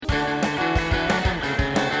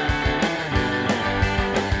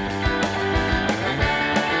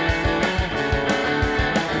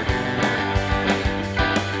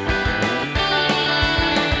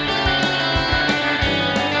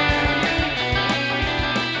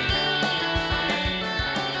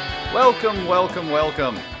Welcome, welcome,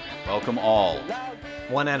 welcome. Welcome all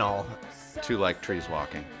One and all. to Like Trees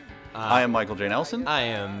Walking. I am Michael J. Nelson. I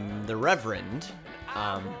am the Reverend,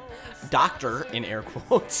 Doctor, in air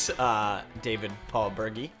quotes, David Paul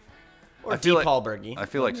Berge. Or D. Paul Berge. I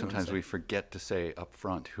feel like sometimes we forget to say up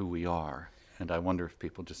front who we are. And I wonder if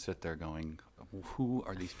people just sit there going, who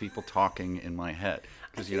are these people talking in my head?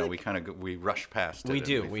 Because, we rush past it. We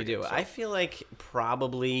do. So. I feel like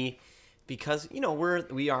probably because,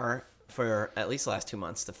 we are, for at least the last 2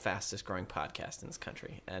 months, the fastest growing podcast in this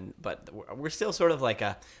country. But we're still sort of like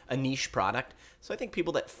a niche product. So I think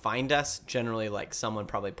people that find us, generally, like someone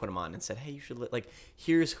probably put them on and said, hey, you should,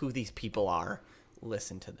 here's who these people are.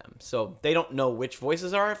 Listen to them. So they don't know which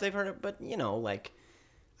voices are if they've heard it, but,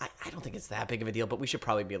 I don't think it's that big of a deal, but we should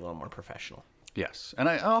probably be a little more professional. Yes. And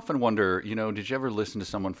I often wonder, did you ever listen to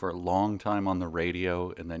someone for a long time on the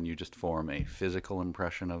radio and then you just form a physical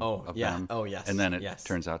impression of them? Oh, yes. And then it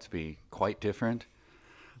turns out to be quite different?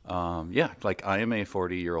 Like I am a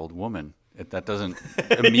 40-year-old woman. That doesn't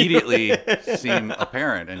immediately seem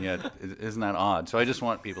apparent, and yet isn't that odd? So I just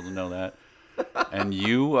want people to know that. And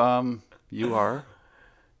you are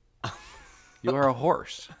a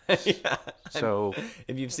horse. Yeah. So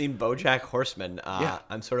if you've seen BoJack Horseman,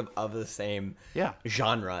 I'm sort of the same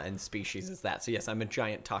genre and species as that. So yes, I'm a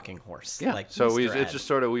giant talking horse. Yeah. Like so Mr. it's just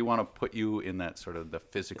sort of, we want to put you in that sort of the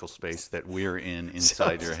physical space that we're in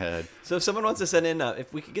inside your head. So if someone wants to send in,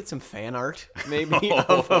 if we could get some fan art, maybe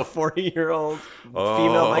of a 40-year-old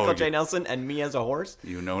female Michael J. Nelson and me as a horse.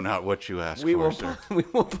 You know not what you ask for, sir. We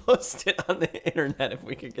will post it on the internet if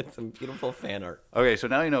we could get some beautiful fan art. Okay, so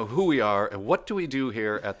now you know who we are and what do we do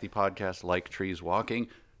here at the podcast Like Trees Walking.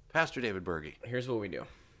 Pastor David Berge. Here's what we do.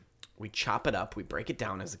 We chop it up. We break it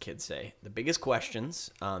down, as the kids say. The biggest questions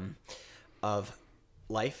of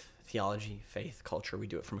life, theology, faith, culture. We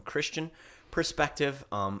do it from a Christian perspective.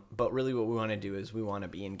 But really what we want to do is we want to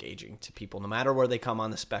be engaging to people, no matter where they come on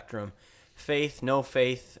the spectrum. Faith, no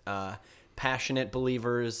faith, passionate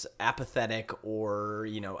believers, apathetic, or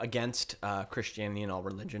against Christianity and all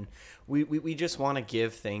religion. We just want to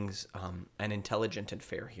give things an intelligent and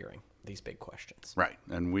fair hearing. These big questions. Right.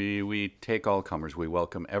 And we take all comers. We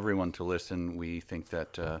welcome everyone to listen. We think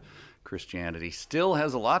that Christianity still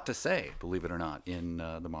has a lot to say, believe it or not, in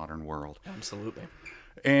the modern world. Absolutely.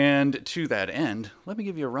 And to that end, let me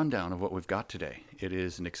give you a rundown of what we've got today. It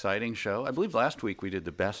is an exciting show. I believe last week we did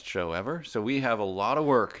the best show ever. So we have a lot of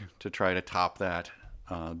work to try to top that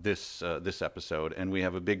this episode. And we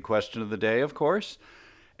have a big question of the day, of course.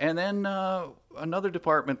 And then another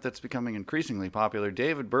department that's becoming increasingly popular,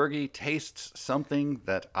 David Berge tastes something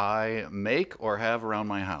that I make or have around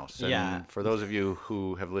my house. And for those of you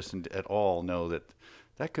who have listened at all know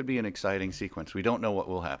that could be an exciting sequence. We don't know what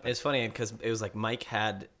will happen. It's funny because it was like Mike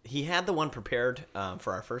had the one prepared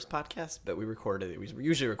for our first podcast, but we recorded it. We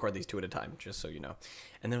usually record these two at a time, just so you know.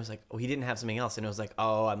 And then it was like, he didn't have something else, and it was like,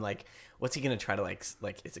 I'm like, what's he gonna try to like?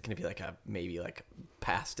 Is it gonna be maybe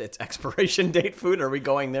past its expiration date food? Are we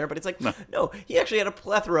going there? But it's like, no. He actually had a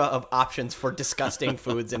plethora of options for disgusting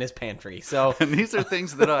foods in his pantry. So, and these are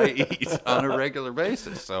things that I eat on a regular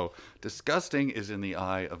basis. So disgusting is in the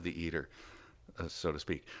eye of the eater. So to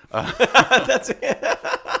speak. That's it.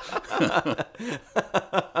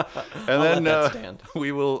 And then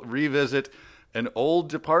we will revisit an old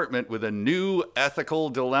department with a new ethical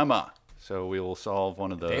dilemma. So we will solve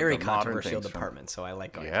one of the very the controversial modern things department. So I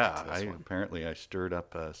like going back to this one. Apparently I stirred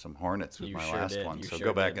up some hornets with my last one. So go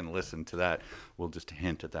go back and listen to that. We'll just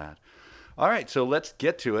hint at that. All right, so let's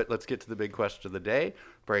get to it. Let's get to the big question of the day.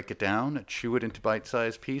 Break it down, chew it into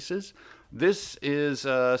bite-sized pieces. This is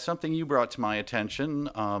something you brought to my attention.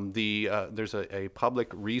 There's a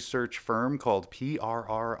public research firm called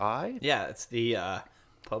PRRI. Yeah, it's the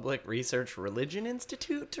Public Research Religion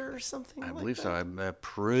Institute or something. I like believe that. So.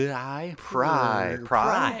 Pry.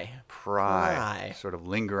 Sort of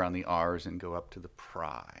linger on the R's and go up to the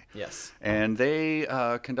pry. Yes. And they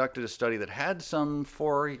conducted a study that had some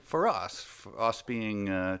for us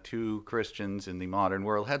being two Christians in the modern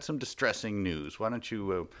world, had some distressing news. Why don't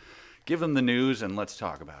you give them the news and let's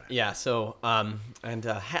talk about it. Yeah, so, and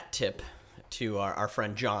hat tip to our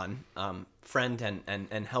friend John, friend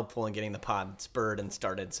and helpful in getting the pod spurred and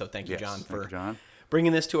started. So thank you, John, for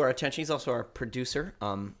bringing this to our attention. He's also our producer,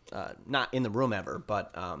 not in the room ever,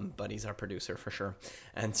 but he's our producer for sure.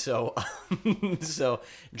 And so,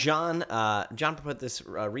 John put this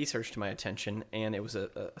research to my attention, and it was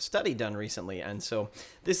a study done recently. And so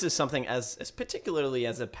this is something as particularly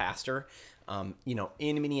as a pastor,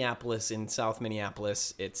 in Minneapolis, in South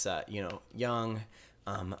Minneapolis, it's, young,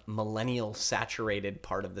 millennial saturated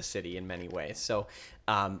part of the city in many ways. So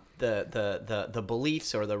the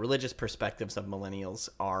beliefs or the religious perspectives of millennials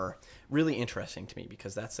are really interesting to me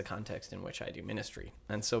because that's the context in which I do ministry.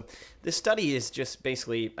 And so this study is just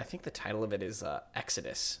basically, I think the title of it is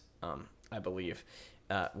Exodus, I believe,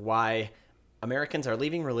 why Americans are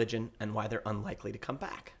leaving religion and why they're unlikely to come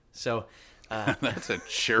back. So that's a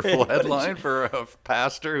cheerful headline for a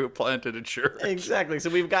pastor who planted a church. Exactly. So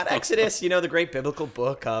we've got Exodus, the great biblical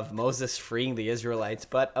book of Moses freeing the Israelites.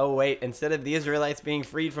 But, oh, wait, instead of the Israelites being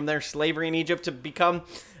freed from their slavery in Egypt to become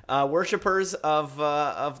worshipers of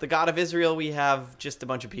the God of Israel, we have just a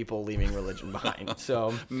bunch of people leaving religion behind.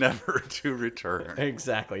 So never to return.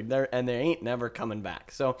 Exactly. They ain't never coming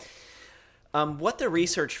back. So what the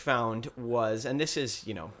research found was, and this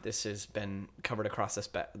has been covered across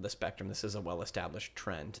the spectrum. This is a well-established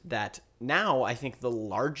trend that now I think the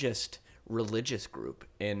largest religious group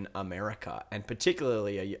in America, and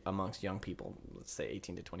particularly amongst young people, let's say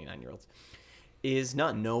 18 to 29-year-olds, is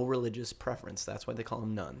no religious preference. That's why they call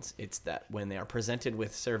them nuns. It's that when they are presented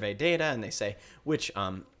with survey data and they say, which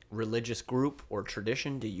religious group or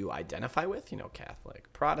tradition do you identify with?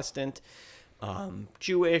 Catholic, Protestant,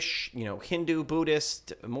 Jewish, Hindu,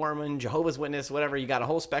 Buddhist, Mormon, Jehovah's Witness, whatever. You got a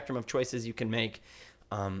whole spectrum of choices you can make.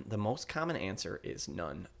 The most common answer is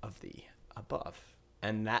none of the above.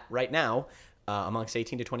 And that right now, amongst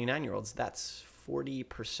 18 to 29-year-olds, that's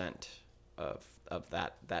 40% of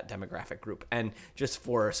that demographic group. And just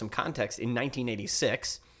for some context, in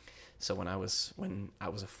 1986, so when I was a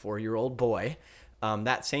 4-year-old boy,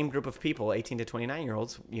 that same group of people, 18 to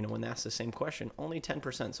 29-year-olds, when asked the same question, only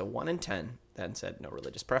 10%, so 1 in 10 then said no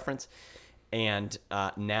religious preference, and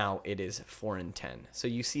now it is 4 in 10. So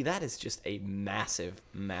you see that is just a massive,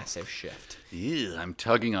 massive shift. Yeah, I'm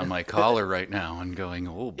tugging on my collar right now and going,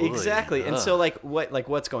 oh boy. Exactly, and so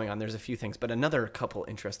what's going on? There's a few things, but another couple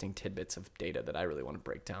interesting tidbits of data that I really want to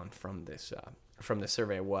break down from this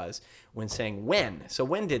survey was when saying when. So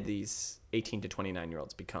when did these 18 to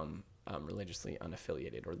 29-year-olds become religiously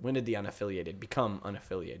unaffiliated, or when did the unaffiliated become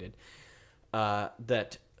unaffiliated?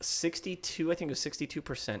 That 62, I think it was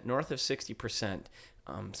 62%, north of 60%,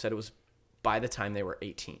 said it was by the time they were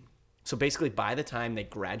 18. So basically, by the time they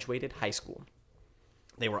graduated high school,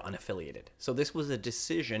 they were unaffiliated. So this was a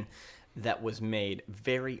decision that was made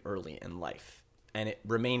very early in life, and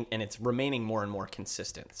it's remaining more and more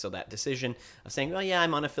consistent. So that decision of saying, "Well, yeah,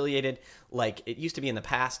 I'm unaffiliated," like it used to be in the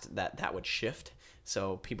past, that would shift.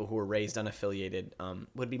 So people who were raised unaffiliated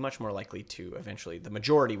would be much more likely to eventually, the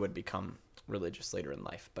majority would become religious later in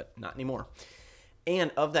life, but not anymore.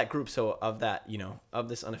 And of that group, so of that, of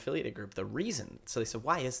this unaffiliated group, the reason, so they said,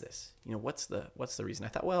 why is this? What's the reason? I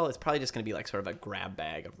thought, well, it's probably just going to be like sort of a grab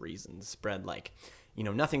bag of reasons spread like,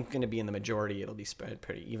 nothing's going to be in the majority. It'll be spread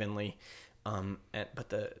pretty evenly.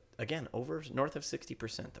 But again, over north of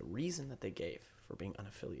 60%, the reason that they gave for being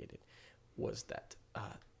unaffiliated was that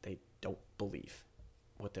they don't believe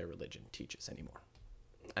what their religion teaches anymore.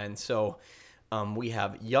 And so we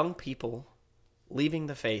have young people leaving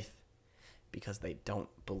the faith because they don't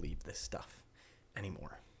believe this stuff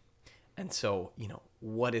anymore. And so,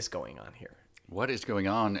 what is going on here? What is going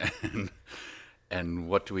on, and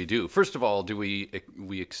what do we do? First of all, do we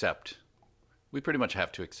accept? We pretty much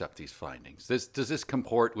have to accept these findings. Does this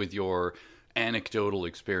comport with your anecdotal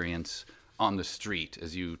experience on the street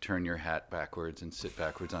as you turn your hat backwards and sit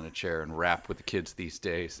backwards on a chair and rap with the kids these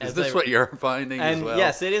days? Is this what you're finding as well?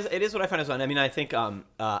 Yes, it is. It is what I find as well. I mean, I think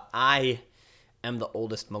I am the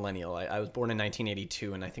oldest millennial. I was born in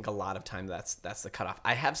 1982, and I think a lot of time that's the cutoff.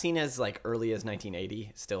 I have seen as early as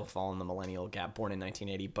 1980 still fall in the millennial gap, born in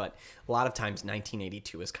 1980, but a lot of times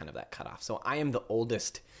 1982 is kind of that cutoff. So I am the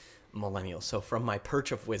oldest millennial. So from my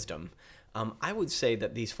perch of wisdom, I would say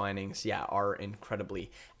that these findings, are incredibly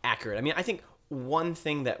accurate. I mean, I think one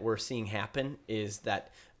thing that we're seeing happen is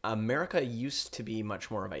that America used to be much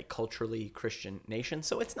more of a culturally Christian nation.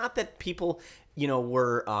 So it's not that people,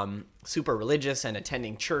 were super religious and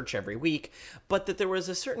attending church every week, but that there was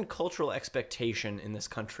a certain cultural expectation in this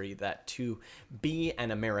country that to be an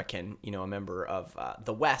American, a member of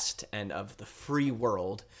the West and of the free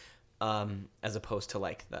world, as opposed to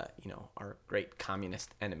our great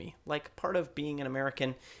communist enemy. Like part of being an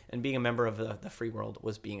American and being a member of the free world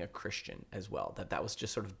was being a Christian as well. That was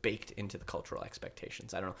just sort of baked into the cultural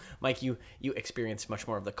expectations. I don't know, Mike, you experienced much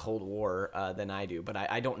more of the Cold War than I do, but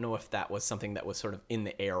I don't know if that was something that was sort of in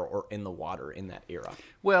the air or in the water in that era.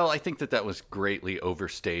 Well, I think that was greatly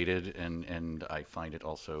overstated, and I find it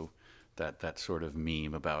also that sort of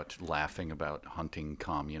meme about laughing about hunting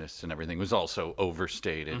communists and everything was also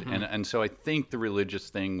overstated. Mm-hmm. And so I think the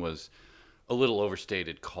religious thing was a little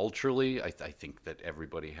overstated culturally. I think that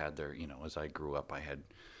everybody had their, as I grew up, I had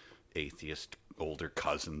atheist older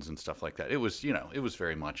cousins and stuff like that. It was, it was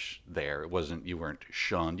very much there. It wasn't, you weren't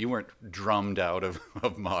shunned, you weren't drummed out of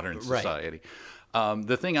modern society. Right.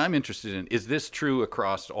 The thing I'm interested in, is this true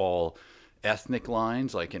across all ethnic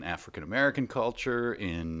lines, like in African American culture,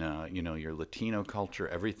 in your Latino culture,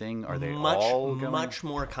 everything? Are they all going? Much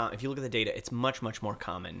more common? If you look at the data, it's much more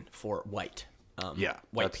common for white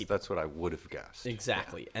people. That's what I would have guessed.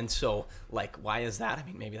 Exactly. Yeah. And so, like, why is that? I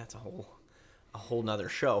mean, maybe that's a whole nother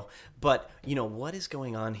show. But what is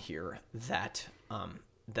going on here that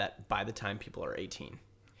that by the time people are 18,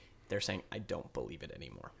 they're saying, I don't believe it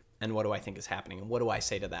anymore. And what do I think is happening? And what do I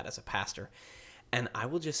say to that as a pastor? And I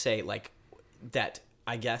will just say, like, that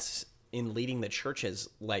I guess in leading the churches,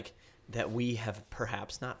 like, that we have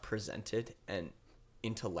perhaps not presented an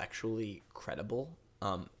intellectually credible,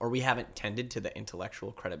 or we haven't tended to the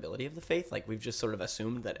intellectual credibility of the faith. Like, we've just sort of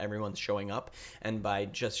assumed that everyone's showing up, and by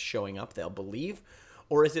just showing up, they'll believe.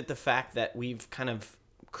 Or is it the fact that we've kind of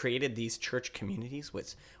created these church communities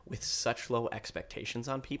with such low expectations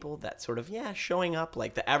on people that sort of, showing up,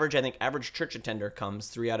 like the average church attender comes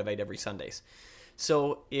 3 out of 8 every Sundays.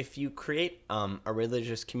 So if you create a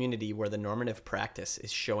religious community where the normative practice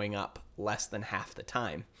is showing up less than half the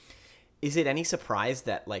time, is it any surprise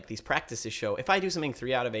that, like, these practices show, if I do something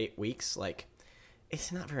 3 out of 8 weeks, like,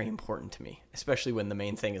 it's not very important to me, especially when the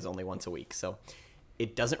main thing is only once a week. So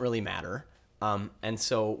it doesn't really matter. And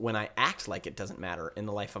so when I act like it doesn't matter in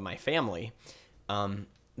the life of my family,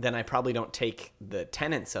 then I probably don't take the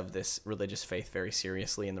tenets of this religious faith very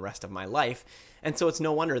seriously in the rest of my life. And so it's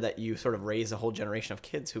no wonder that you sort of raise a whole generation of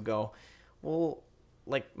kids who go, well,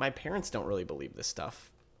 like, my parents don't really believe this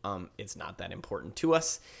stuff. It's not that important to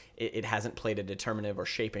us. It hasn't played a determinative or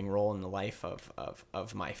shaping role in the life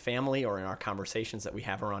of my family or in our conversations that we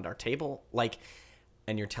have around our table. Like,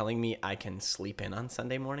 and you're telling me I can sleep in on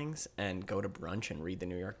Sunday mornings and go to brunch and read the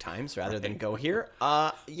New York Times rather than go here?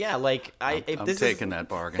 I'm taking that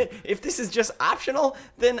bargain. If this is just optional,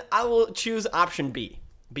 then I will choose option B,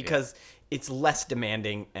 because it's less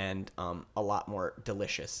demanding and a lot more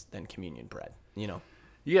delicious than communion bread,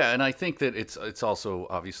 Yeah, and I think that it's also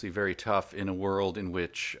obviously very tough in a world in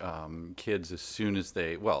which kids, as soon as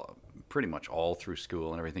pretty much all through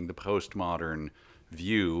school and everything, the postmodern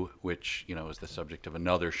view, which is the subject of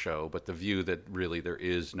another show, but the view that really there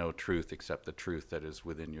is no truth except the truth that is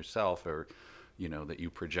within yourself, or that you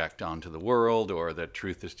project onto the world, or that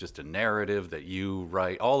truth is just a narrative that you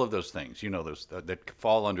write, all of those things, those that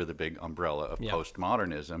fall under the big umbrella of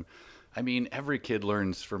postmodernism. I mean, every kid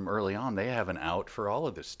learns from early on they have an out for all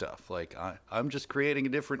of this stuff. Like, I'm just creating a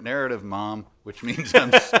different narrative, Mom, which means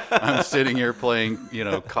I'm sitting here playing,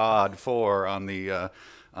 COD 4 on the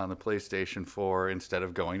PlayStation 4 instead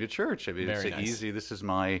of going to church. I mean, it's nice. Easy. This is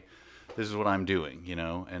what I'm doing,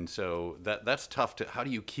 and so that's tough to. How do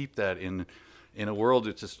you keep that in a world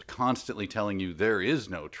that's just constantly telling you there is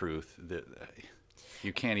no truth? That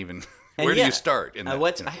you can't even. Where do you start? In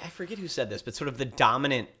that, I forget who said this, but sort of the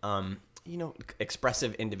dominant,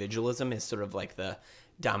 expressive individualism is sort of like the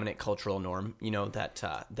dominant cultural norm,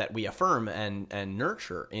 that we affirm and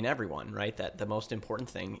nurture in everyone, right? That the most important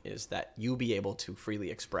thing is that you be able to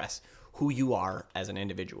freely express who you are as an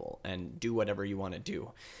individual and do whatever you want to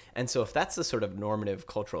do. And so if that's the sort of normative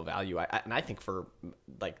cultural value, I think for,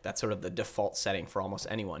 like, that's sort of the default setting for almost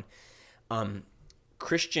anyone,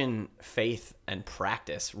 Christian faith and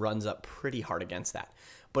practice runs up pretty hard against that.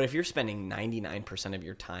 But if you're spending 99% of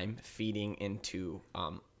your time feeding into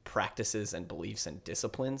practices and beliefs and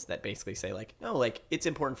disciplines that basically say, like, no, like, it's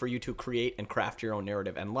important for you to create and craft your own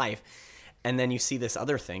narrative and life, and then you see this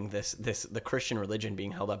other thing, the Christian religion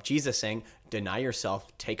being held up, Jesus saying, deny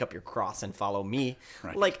yourself, take up your cross and follow me.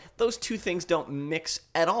 Right. Like, those two things don't mix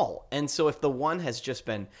at all. And so if the one has just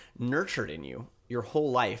been nurtured in you your whole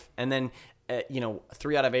life, and then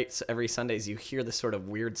 3 out of 8 every Sundays you hear this sort of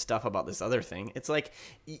weird stuff about this other thing, it's like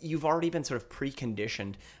you've already been sort of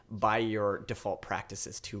preconditioned by your default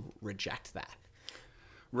practices to reject that.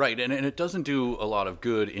 Right, and it doesn't do a lot of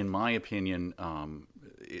good, in my opinion,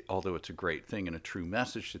 although it's a great thing and a true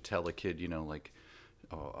message to tell a kid,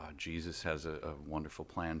 Jesus has a wonderful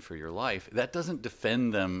plan for your life. That doesn't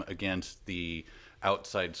defend them against the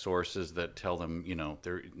outside sources that tell them,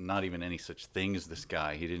 there not even any such thing as this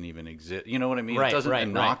guy. He didn't even exist. You know what I mean? Right, it doesn't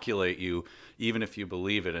inoculate you, even if you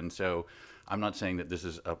believe it. And so I'm not saying that this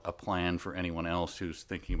is a plan for anyone else who's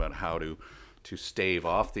thinking about how to stave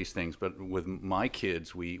off these things. But with my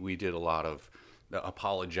kids, we did a lot of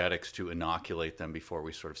apologetics to inoculate them before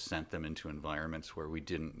we sort of sent them into environments where we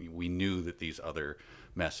knew that these other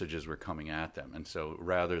messages were coming at them. And so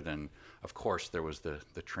rather than, of course, there was the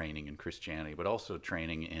training in Christianity, but also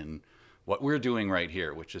training in what we're doing right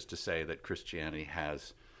here, which is to say that Christianity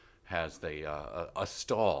has a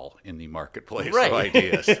stall in the marketplace Right. of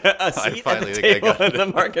ideas. A seat at the table in the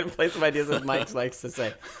marketplace of ideas, as Mike likes to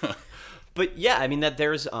say. But yeah, I mean that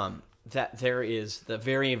there is the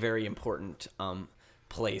very, very important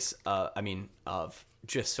place. Of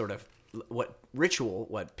just sort of what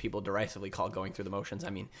people derisively call going through the motions. I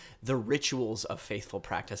mean, the rituals of faithful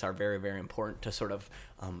practice are very, very important to sort of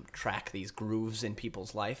track these grooves in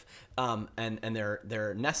people's life, and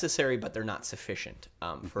they're necessary, but they're not sufficient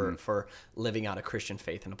for living out a Christian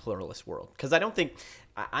faith in a pluralist world. Because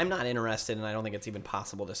I'm not interested, and I don't think it's even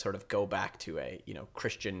possible to sort of go back to a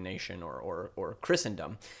Christian nation or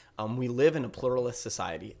Christendom. We live in a pluralist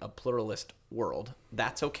society, a pluralist world.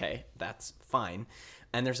 That's okay. That's fine.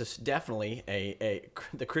 And there's definitely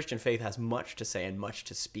the Christian faith has much to say and much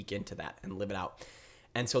to speak into that and live it out.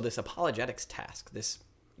 And so this apologetics task, this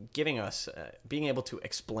giving us, being able to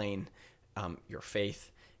explain your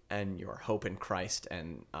faith and your hope in Christ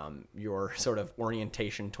and your sort of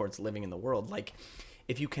orientation towards living in the world, like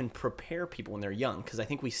if you can prepare people when they're young, because I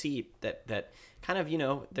think we see that kind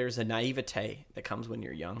of, there's a naivete that comes when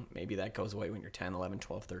you're young. Maybe that goes away when you're 10, 11,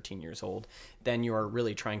 12, 13 years old. Then you're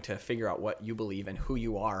really trying to figure out what you believe and who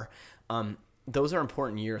you are. Those are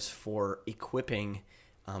important years for equipping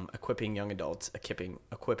young adults,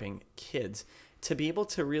 equipping kids to be able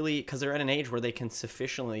to really, because they're at an age where they can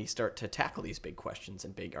sufficiently start to tackle these big questions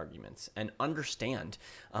and big arguments and understand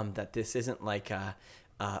that this isn't like a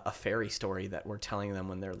fairy story that we're telling them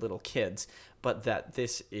when they're little kids, but that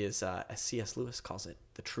this is, as C.S. Lewis calls it,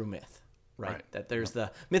 the true myth, right? That there's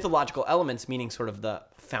the mythological elements, meaning sort of the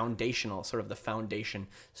foundation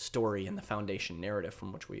story and the foundation narrative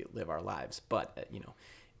from which we live our lives. But,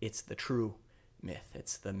 it's the true myth.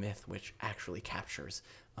 It's the myth which actually captures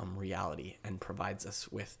reality and provides us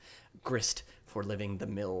with grist for living the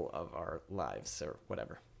mill of our lives or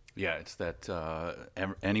whatever. Yeah, it's that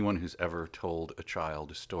anyone who's ever told a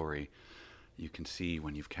child a story, you can see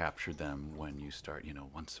when you've captured them, when you start,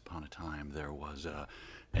 once upon a time there was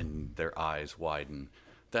and their eyes widen.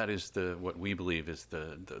 That is what we believe is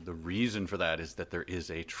the reason for that is that there is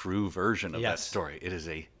a true version of that story. It is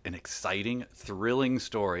an exciting, thrilling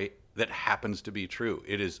story that happens to be true.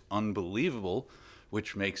 It is unbelievable,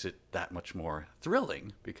 which makes it that much more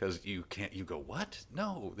thrilling because you go, what?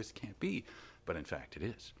 No, this can't be. But in fact, it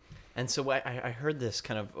is. And so I heard this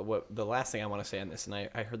kind of the last thing I want to say on this, and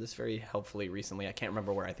I heard this very helpfully recently. I can't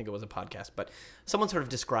remember where. I think it was a podcast, but someone sort of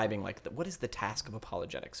describing like what is the task of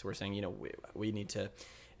apologetics. We're saying we need to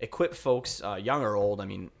equip folks, young or old. I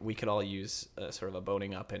mean, we could all use sort of a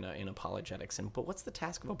boning up in apologetics. But what's the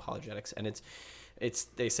task of apologetics? And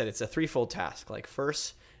they said it's a threefold task. Like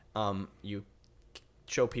first, you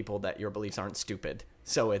show people that your beliefs aren't stupid.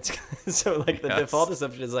 So it's the default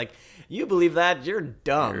assumption is like, you believe that, you're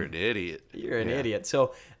dumb. You're an idiot. You're an idiot.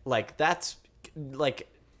 So like that's like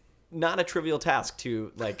not a trivial task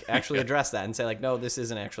to like actually address that and say like, no, this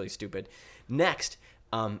isn't actually stupid. Next,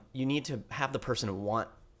 you need to have the person want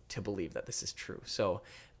to believe that this is true. So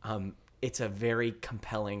it's a very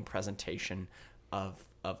compelling presentation of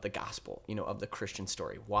the gospel, of the Christian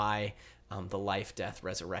story. Why the life, death,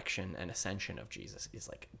 resurrection, and ascension of Jesus is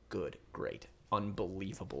like good, great,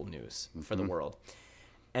 unbelievable news for the world.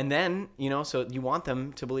 And then, so you want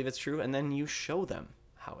them to believe it's true, and then you show them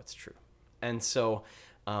how it's true. And so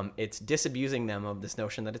it's disabusing them of this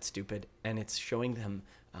notion that it's stupid, and it's showing them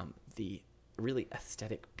the really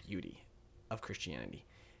aesthetic beauty of Christianity.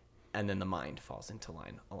 And then the mind falls into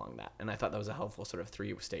line along that. And I thought that was a helpful sort of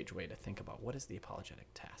three-stage way to think about what is the apologetic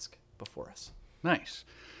task before us. Nice.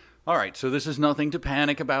 All right, so this is nothing to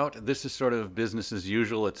panic about. This is sort of business as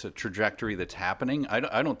usual. It's a trajectory that's happening.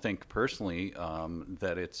 I don't think personally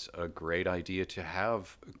that it's a great idea to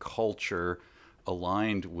have culture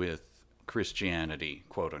aligned with Christianity,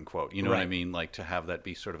 quote unquote. You know what I mean? Like to have that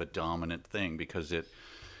be sort of a dominant thing because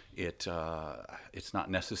it's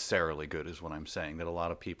not necessarily good, is what I'm saying. That a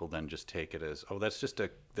lot of people then just take it as, that's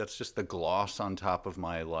just the gloss on top of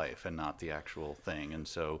my life and not the actual thing. And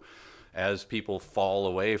so as people fall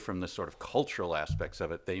away from the sort of cultural aspects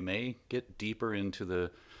of it, they may get deeper into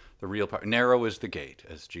the real part. Narrow is the gate,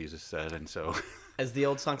 as Jesus said, and so... As the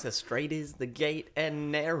old song says, straight is the gate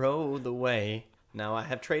and narrow the way. Now I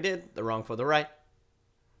have traded the wrong for the right.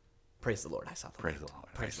 Praise the Lord, I saw the light.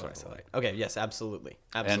 Praise the Lord, I saw the light. Okay, yes, absolutely.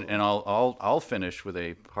 And I'll finish with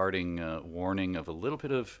a parting warning of a little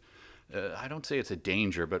bit of I don't say it's a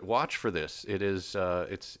danger, but watch for this. It is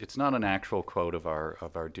it's not an actual quote of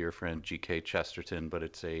our dear friend G.K. Chesterton, but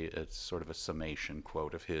it's sort of a summation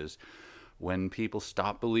quote of his. When people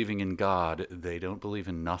stop believing in God, they don't believe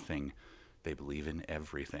in nothing; they believe in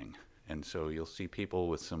everything. And so you'll see people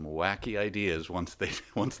with some wacky ideas once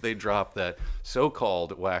they drop that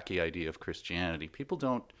so-called wacky idea of Christianity. People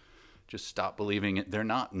don't just stop believing it. They're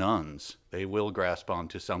not nuns. They will grasp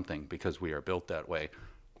onto something because we are built that way.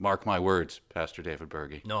 Mark my words, Pastor David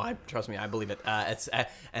Berge. No, trust me, I believe it.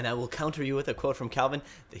 And I will counter you with a quote from Calvin: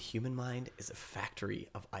 "The human mind is a factory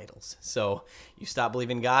of idols." So you stop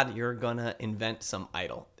believing in God, you're gonna invent some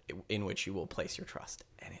idol in which you will place your trust,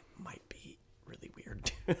 and it might be really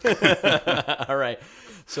weird. All right,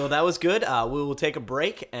 so that was good. We will take a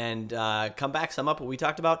break and come back, sum up what we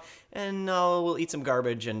talked about, and we'll eat some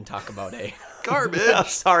garbage and talk about Garbage.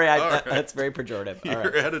 Sorry, that's very pejorative. All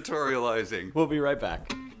You're right. editorializing. We'll be right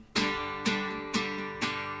back.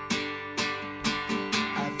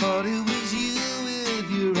 I thought it was you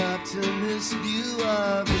with your optimist view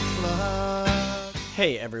of the club.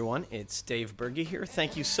 Hey everyone, it's Dave Berge here.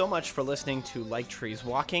 Thank you so much for listening to Like Trees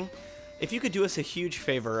Walking. If you could do us a huge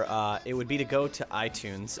favor, it would be to go to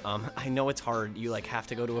iTunes. I know it's hard. You have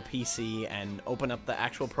to go to a PC and open up the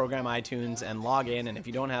actual program iTunes and log in. And if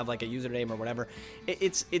you don't have a username or whatever,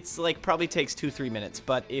 it's probably takes 2-3 minutes.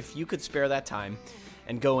 But if you could spare that time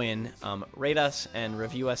and go in, rate us and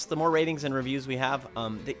review us. The more ratings and reviews we have,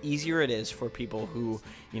 the easier it is for people who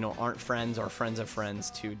aren't friends or friends of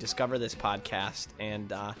friends to discover this podcast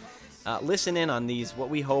and listen in on these, what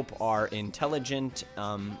we hope are intelligent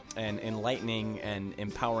and enlightening and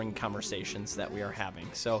empowering conversations that we are having.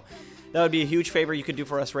 So that would be a huge favor you could do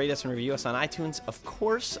for us. Rate us and review us on iTunes. Of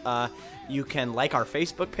course, you can like our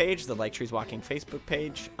Facebook page, the Like Trees Walking Facebook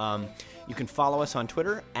page. You can follow us on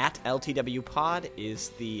Twitter, @LTWPod is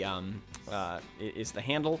the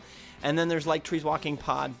handle. And then there's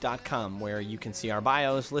LikeTreesWalkingPod.com, where you can see our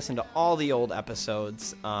bios, listen to all the old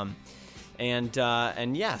episodes, and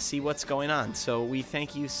see what's going on. So we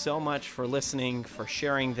thank you so much for listening, for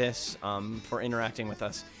sharing this, for interacting with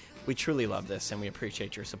us. We truly love this, and we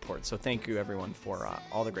appreciate your support. So thank you, everyone, for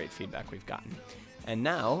all the great feedback we've gotten. And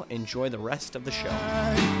now, enjoy the rest of the show.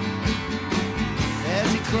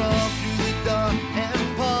 As he crawled through the door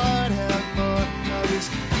and poured out more of his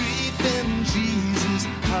creeping Jesus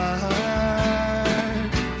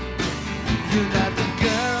heart. You're not the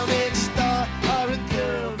girl next door or a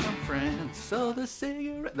girl from France. So the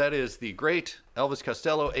cigarette. That is the great Elvis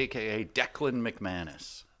Costello, a.k.a. Declan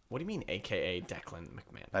McManus. What do you mean, a.k.a. Declan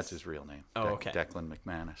McManus? That's his real name. Oh, okay. Declan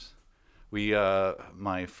McManus. We,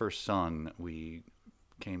 my first son, we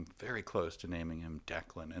came very close to naming him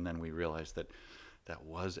Declan, and then we realized that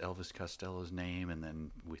was Elvis Costello's name, and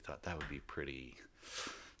then we thought that would be pretty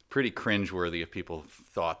cringeworthy if people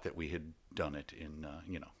thought that we had done it in,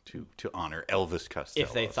 to honor Elvis Costello.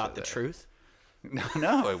 If they thought the truth?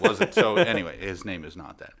 No, it wasn't. So anyway, his name is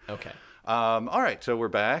not that. Okay. All right, so we're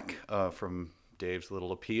back from Dave's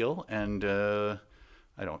little appeal, and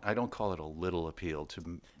I don't call it a little appeal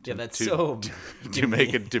to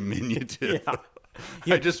make it diminutive. Yeah.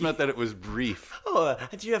 I just meant that it was brief. Oh,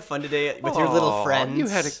 did you have fun today with your little friends? You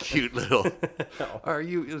had a cute little.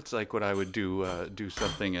 It's like what I would do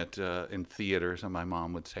something at in theater. So my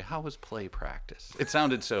mom would say, "How was play practice?" It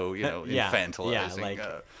sounded so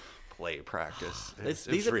infantilizing. Play practice.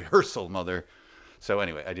 It's rehearsal, mother. So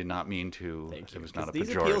anyway, I did not mean to. Thank you. It was not a pejorative.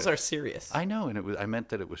 These appeals are serious. I know, and I meant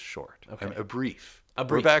that it was short. Okay. A brief.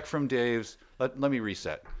 We're back from Dave's. Let me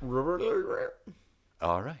reset.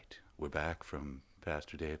 All right. We're back from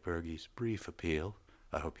Pastor Dave Berge's brief appeal.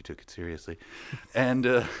 I hope you took it seriously. And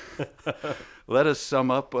let us sum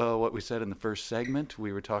up what we said in the first segment.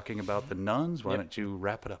 We were talking about the nuns. Why don't you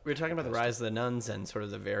wrap it up? We were talking about the rise of the nuns and sort of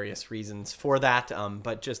the various reasons for that.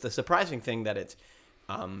 But just the surprising thing that it's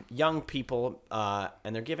young people,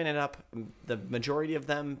 and they're giving it up, the majority of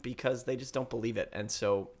them, because they just don't believe it. And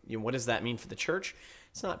so what does that mean for the church?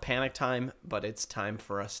 It's not panic time, but it's time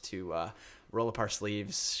for us to roll up our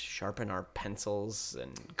sleeves, sharpen our pencils,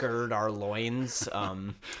 and gird our loins.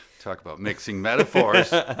 Talk about mixing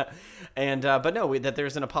metaphors. And but no, that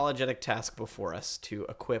there's an apologetic task before us to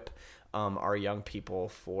equip our young people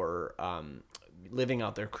for living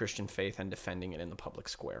out their Christian faith and defending it in the public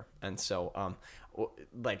square. And so,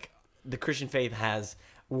 the Christian faith has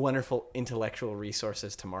wonderful intellectual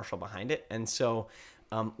resources to marshal behind it. And so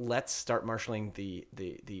let's start marshaling the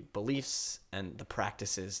beliefs and the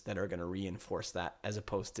practices that are going to reinforce that, as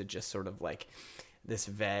opposed to just sort of like this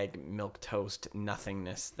vague milquetoast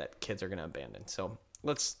nothingness that kids are going to abandon. So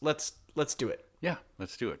let's do it. Yeah,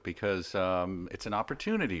 let's do it because it's an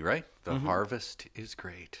opportunity, right? The harvest is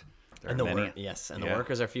great. There And are the many- the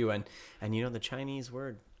workers are few, and you know the Chinese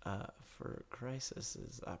word for crisis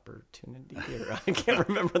is opportunity. Or, I can't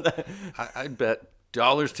remember that. I bet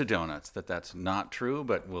dollars to donuts that that's not true,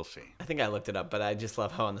 but we'll see. I think I looked it up, but I just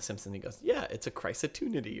love how on The Simpsons he goes, "Yeah, it's a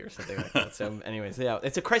crisatunity" or something like that. So, anyways, yeah,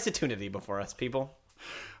 it's a crisatunity before us, people.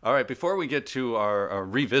 All right, before we get to our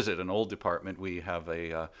revisit an old department, we have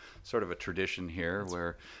a sort of a tradition here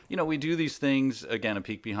where, we do these things, again, a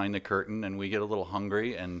peek behind the curtain, and we get a little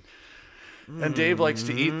hungry, and Dave likes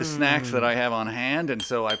to eat the snacks that I have on hand, and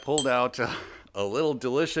so I pulled out a little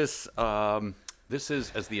delicious, this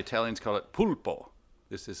is, as the Italians call it, pulpo.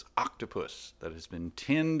 This is octopus that has been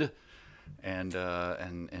tinned and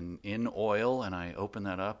in oil, and I open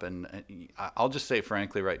that up, and I'll just say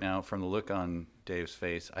frankly right now, from the look on Dave's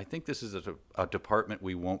face, I think this is a department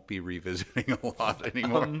we won't be revisiting a lot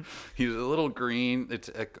anymore. He's a little green. It's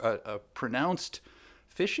a pronounced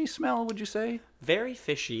fishy smell, would you say? Very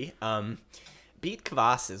fishy. Beet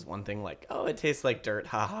kvass is one thing. Like, oh, it tastes like dirt.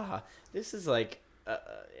 Ha ha ha. This is like,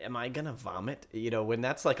 am I gonna vomit? When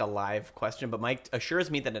that's like a live question. But Mike assures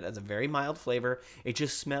me that it has a very mild flavor. It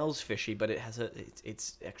just smells fishy, but it has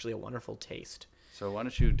it's actually a wonderful taste. So why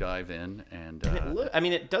don't you dive in and?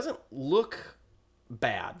 It doesn't look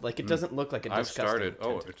bad. Like it doesn't look like a I've disgusting. started.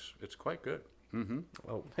 Oh, it's quite good.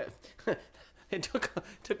 Oh, it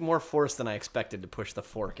took more force than I expected to push the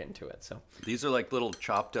fork into it. So These are like little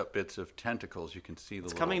chopped up bits of tentacles. You can see the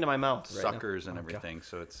it's coming to my mouth right now. suckers and Oh, God. everything.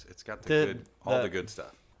 So it's got The all the good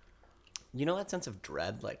stuff. You know that sense of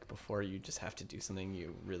dread, like before you just have to do something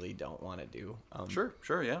you really don't want to do.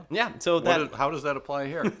 Sure, yeah. Yeah. So How does that apply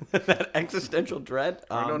here? that existential dread.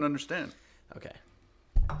 I don't understand. Okay.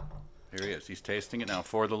 Here he is. He's tasting it now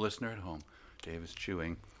for the listener at home. Dave is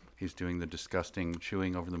chewing. He's doing the disgusting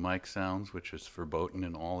chewing over the mic sounds, which is verboten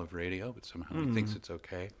in all of radio, but somehow he thinks it's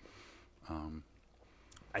okay.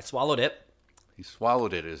 I swallowed it. He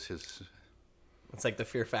swallowed it as his. It's like the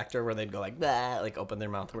Fear Factor where they'd go like that, like open their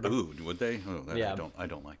mouth or whatever. Ooh, would they? Oh, Yeah. I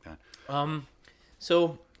don't like that.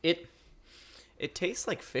 So it tastes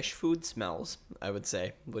like fish food smells. I would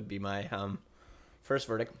say would be my first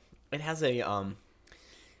verdict. It has a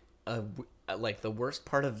like the worst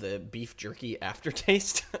part of the beef jerky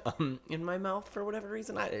aftertaste in my mouth for whatever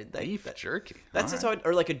reason. Beef jerky. That's All just right. how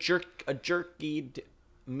or like a jerky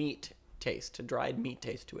meat taste, a dried meat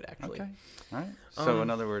taste to it actually. Okay. All right. So in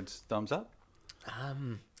other words, thumbs up.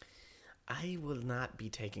 I will not be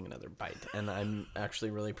taking another bite, and I'm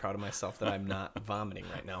actually really proud of myself that I'm not vomiting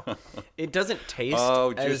right now. It doesn't taste.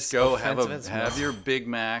 Oh, as just go offensive as have your Big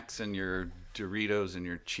Macs and your Doritos and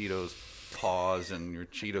your Cheetos paws and your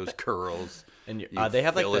Cheetos curls. And you they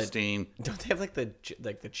have Philistine. don't they have like the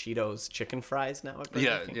Cheetos chicken fries now? at Burger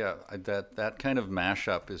Yeah, King? yeah. That kind of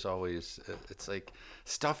mashup is always. It's like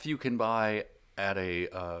stuff you can buy at a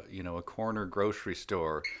corner grocery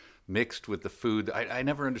store, mixed with the food. I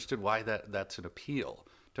never understood why that's an appeal.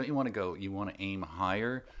 Don't you want to go? You want to aim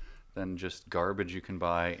higher than just garbage you can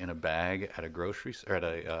buy in a bag at a grocery or at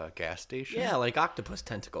a gas station? Yeah, like octopus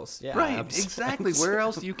tentacles. Yeah, Right, exactly. Where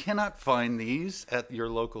else? You cannot find these at your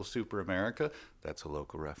local Super America. That's a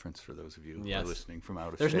local reference for those of you who Yes. are listening from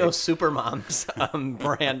out of There's state. no Supermom's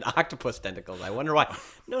brand octopus tentacles. I wonder why.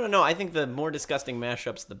 No. I think the more disgusting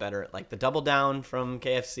mashups, the better. Like the Double Down from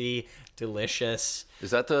KFC, delicious. Is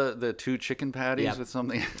that the two chicken patties Yeah. with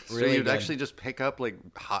something? So Really you'd good. actually just pick up like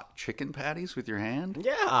hot chicken patties with your hand?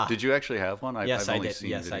 Yeah. Did you actually have one? Yes, I've I only did. seen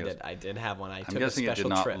Yes, I videos. did. I did have one. I I'm took a guessing it special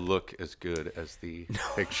did not trip. look as good as the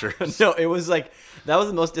pictures. No, it was like that was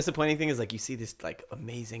the most disappointing thing is like you see this like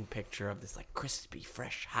amazing picture of this like crispy,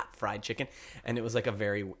 fresh, hot fried chicken, and it was like a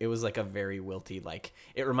very wilty like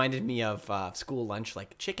it reminded me of school lunch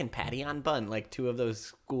like chicken patty on bun, like two of those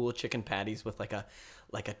school chicken patties with like a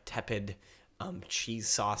tepid cheese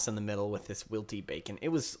sauce in the middle with this wilty bacon. It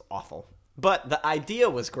was awful, but the idea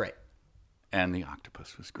was great. And the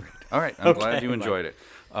octopus was great. All right, I'm glad Okay, you enjoyed it.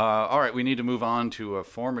 All right, we need to move on to a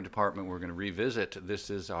former department we're going to revisit. This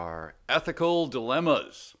is our ethical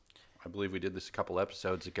dilemmas. I believe we did this a couple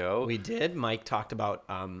episodes ago. We did. Mike talked about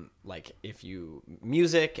like if you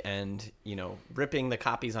music and ripping the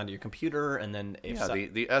copies onto your computer, and then if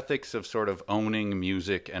the ethics of sort of owning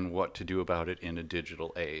music and what to do about it in a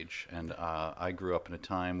digital age. And I grew up in a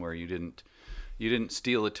time where you didn't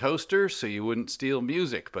steal a toaster, so you wouldn't steal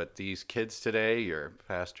music. But these kids today, your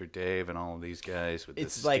Pastor Dave and all of these guys with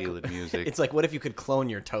it's this like stealing music. it's like what if you could clone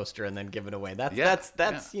your toaster and then give it away? That's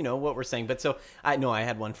what we're saying. But so I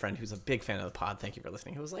had one friend who's a big fan of the pod. Thank you for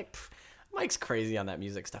listening. Who was like, Mike's crazy on that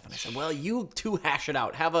music stuff. And I said, well, you two hash it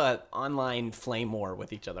out. Have a online flame war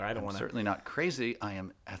with each other. I don't want to. Certainly not crazy. I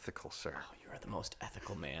am ethical, sir. Oh, you're the most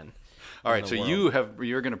ethical man. All right, so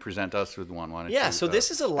you're going to present us with one. Why don't Yeah, you, so this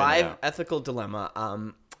is a spin it live out? ethical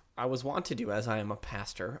dilemma. I was wont to do, as I am a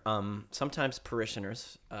pastor. Sometimes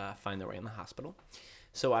parishioners find their way in the hospital.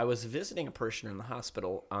 So I was visiting a parishioner in the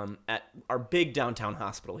hospital at our big downtown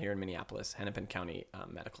hospital here in Minneapolis, Hennepin County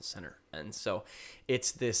Medical Center. And so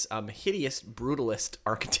it's this hideous, brutalist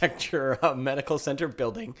architecture medical center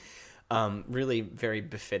building, really very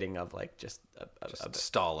befitting of like just a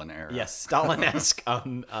Stalin era. yes, Stalin-esque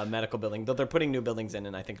medical building. Though they're putting new buildings in,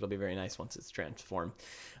 and I think it'll be very nice once it's transformed.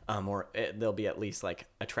 There'll be at least like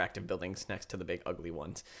attractive buildings next to the big ugly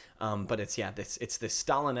ones. But it's this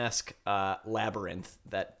Stalin-esque labyrinth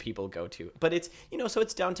that people go to. But it's so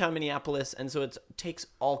it's downtown Minneapolis, and so it takes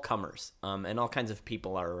all comers, and all kinds of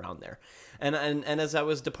people are around there. And as I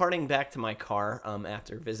was departing back to my car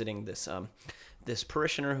after visiting this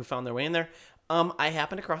parishioner who found their way in there, I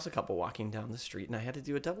happened across a couple walking down the street, and I had to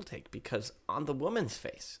do a double take because on the woman's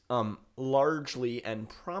face, largely and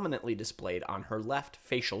prominently displayed on her left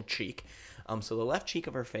facial cheek, so the left cheek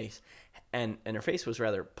of her face, and her face was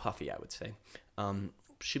rather puffy, I would say.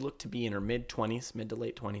 She looked to be in her mid to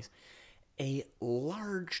late 20s, a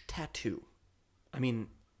large tattoo. I mean,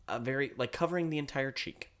 a very, like, covering the entire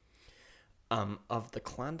cheek, of the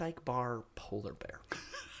Klondike Bar polar bear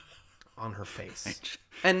on her face.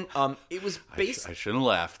 And it was I shouldn't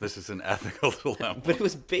laugh. This is an ethical dilemma. but it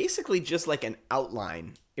was basically just like an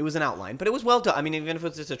outline. It was an outline, but it was well done. I mean, even if it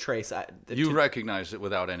was just a trace. You recognized it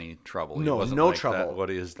without any trouble. No, It wasn't no like trouble. that.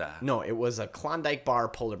 What is that? No, it was a Klondike Bar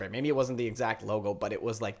polar bear. Maybe it wasn't the exact logo, but it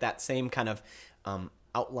was like that same kind of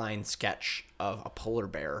outline sketch of a polar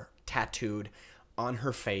bear tattooed on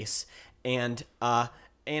her face, and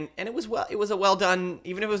it was a well done.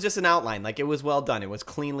 Even if it was just an outline, like it was well done. It was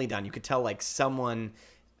cleanly done. You could tell like someone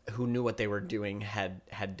who knew what they were doing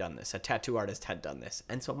had done this. A tattoo artist had done this.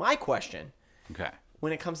 And so my question, Okay.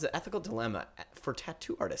 when it comes to ethical dilemma for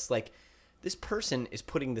tattoo artists, like this person is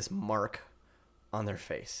putting this mark on their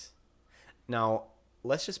face. Now,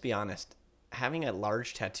 let's just be honest. Having a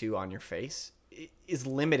large tattoo on your face is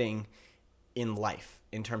limiting in life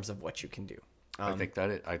in terms of what you can do. I think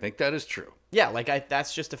that is true. Yeah, like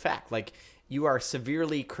that's just a fact. Like you are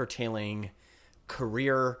severely curtailing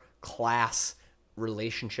career, class,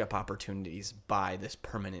 relationship opportunities by this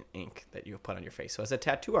permanent ink that you have put on your face. So as a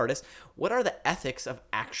tattoo artist, what are the ethics of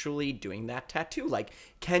actually doing that tattoo? Like,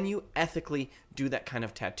 can you ethically do that kind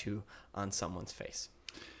of tattoo on someone's face?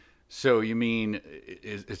 So you mean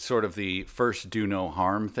it's sort of the first do no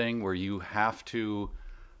harm thing where you have to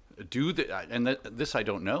do this I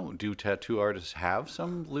don't know. Do tattoo artists have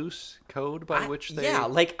some loose code by which they... Yeah,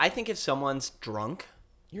 like I think if someone's drunk,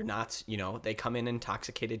 you're not, they come in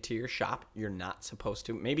intoxicated to your shop, you're not supposed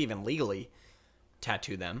to, maybe even legally,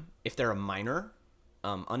 tattoo them. If they're a minor,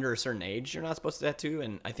 under a certain age, you're not supposed to tattoo.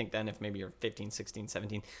 And I think then if maybe you're 15, 16,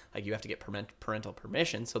 17, like you have to get parental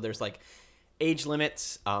permission. So there's like age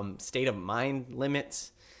limits, state of mind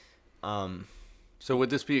limits. So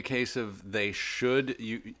would this be a case of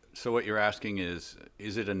so what you're asking is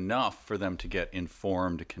it enough for them to get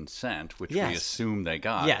informed consent, which Yes. we assume they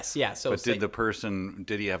got? Yes, yeah. So but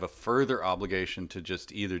did he have a further obligation to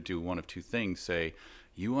just either do one of two things? Say,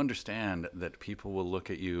 you understand that people will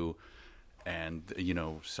look at you and,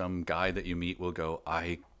 some guy that you meet will go,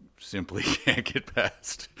 I simply can't get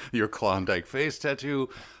past your Klondike face tattoo.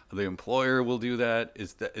 The employer will do that.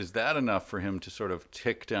 Is that enough for him to sort of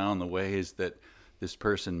tick down the ways that this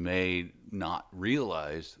person may not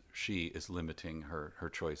realize she is limiting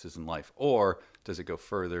her choices in life? Or does it go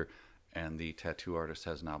further and the tattoo artist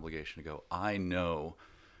has an obligation to go, I know,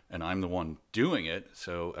 and I'm the one doing it,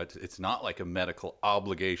 so it's not like a medical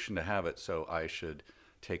obligation to have it, so I should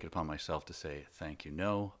take it upon myself to say, thank you,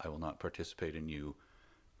 no, I will not participate in you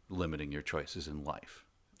limiting your choices in life.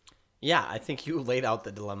 Yeah, I think you laid out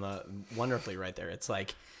the dilemma wonderfully right there. It's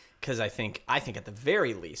like, because I think at the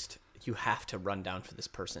very least, you have to run down for this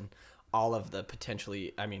person all of the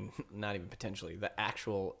potentially, I mean, not even potentially, the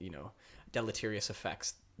actual, deleterious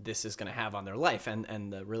effects this is going to have on their life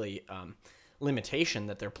and the really limitation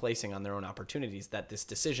that they're placing on their own opportunities that this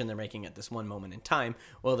decision they're making at this one moment in time,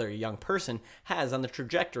 while they're a young person, has on the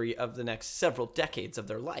trajectory of the next several decades of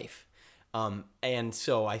their life. And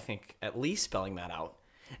so I think at least spelling that out,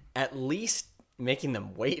 at least making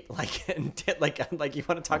them wait, like you want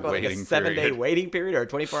to talk about like a 7-day waiting period or a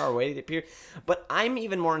 24-hour waiting period. But I'm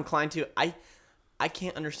even more inclined to, I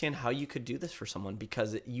can't understand how you could do this for someone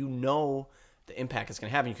because that the impact it's going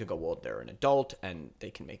to have. And you could go, well, they're an adult and they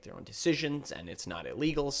can make their own decisions and it's not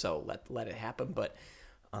illegal, so let it happen. But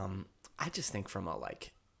I just think from a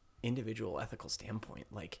like individual ethical standpoint,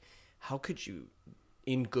 like how could you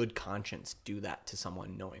in good conscience do that to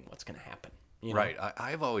someone knowing what's going to happen? You know? Right.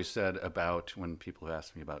 I've always said about when people have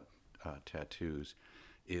asked me about tattoos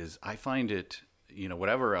is I find it,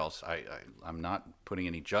 whatever else, I'm not putting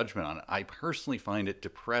any judgment on it. I personally find it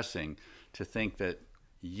depressing to think that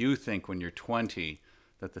you think when you're 20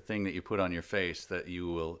 that the thing that you put on your face that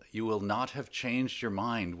you will not have changed your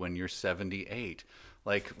mind when you're 78.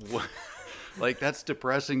 Like, like that's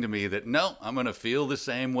depressing to me that, no, I'm going to feel the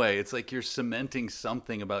same way. It's like you're cementing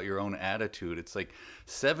something about your own attitude. It's like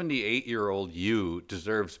 78-year-old you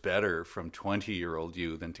deserves better from 20-year-old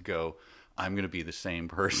you than to go, I'm going to be the same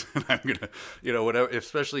person. I'm going to, whatever,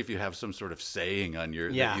 especially if you have some sort of saying on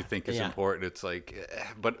your, that you think is important. It's like,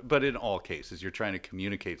 but in all cases, you're trying to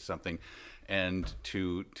communicate something. And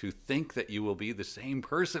to think that you will be the same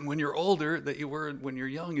person when you're older that you were when you're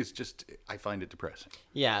young is just, I find it depressing.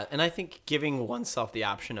 Yeah, and I think giving oneself the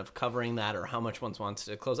option of covering that or how much one wants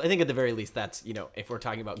to close, I think at the very least that's, if we're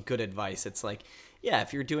talking about good advice, it's like, yeah,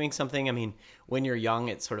 if you're doing something, I mean, when you're young,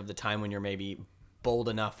 it's sort of the time when you're maybe bold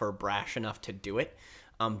enough or brash enough to do it.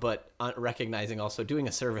 But recognizing also doing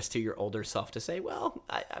a service to your older self to say, well,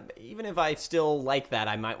 even if I still like that,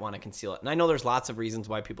 I might want to conceal it. And I know there's lots of reasons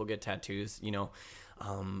why people get tattoos.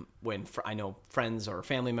 When I know friends or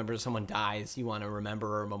family members, someone dies, you want to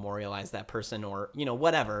remember or memorialize that person or,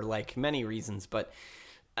 whatever, like many reasons. But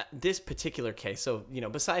this particular case, so,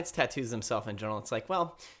 besides tattoos themselves in general, it's like,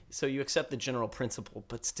 well, so you accept the general principle,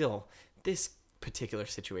 but still this particular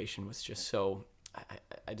situation was just so,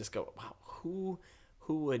 I just go, wow, who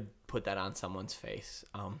would put that on someone's face,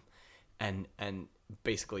 and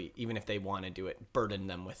basically, even if they want to do it, burden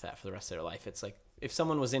them with that for the rest of their life. It's like if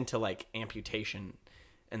someone was into like amputation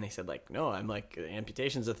and they said like, no, I'm like,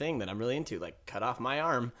 amputation's a thing that I'm really into, like cut off my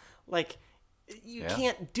arm. Like you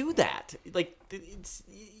can't do that. Like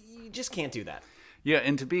you just can't do that. Yeah.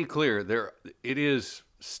 And to be clear, it is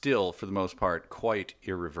still, for the most part, quite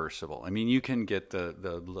irreversible. I mean, you can get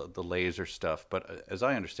the laser stuff, but as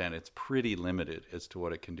I understand it, it's pretty limited as to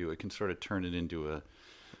what it can do. It can sort of turn it into a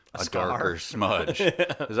darker smudge.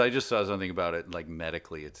 Because I just saw something about it, like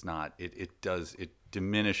medically, it's not. It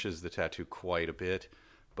diminishes the tattoo quite a bit,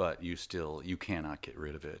 but you cannot get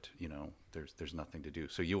rid of it. There's nothing to do.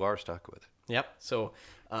 So you are stuck with it. Yep. So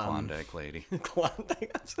Klondike lady.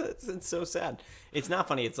 Klondike. It's so sad. It's not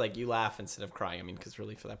funny. It's like you laugh instead of crying. I mean, because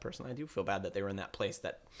really for that person, I do feel bad that they were in that place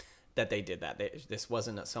that they did that. This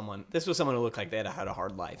wasn't someone. This was someone who looked like they had a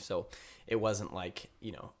hard life. So it wasn't like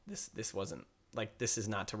this wasn't like, this is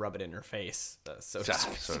not to rub it in her face, so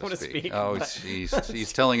to speak. Oh,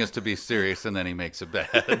 he's telling us to be serious, and then he makes it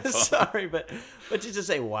bad. Sorry, but just to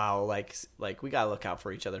say, wow, like we gotta look out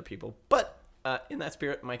for each other, people. But in that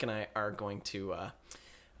spirit, Mike and I are going to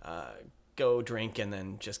go drink and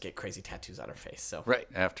then just get crazy tattoos on our face. So right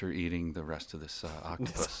after eating the rest of this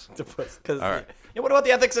octopus. All right. What about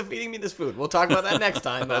the ethics of feeding me this food? We'll talk about that next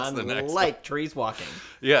time on Like Trees Walking.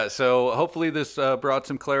 Yeah. So hopefully this brought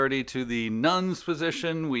some clarity to the nun's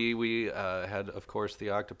position. We had, of course,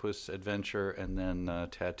 the octopus adventure and then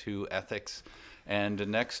tattoo ethics. And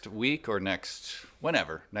next week or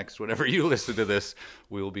whenever you listen to this,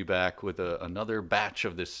 we will be back with another batch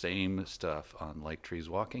of this same stuff on Like Trees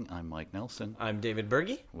Walking. I'm Mike Nelson. I'm David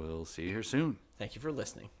Berge. We'll see you here soon. Thank you for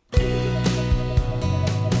listening.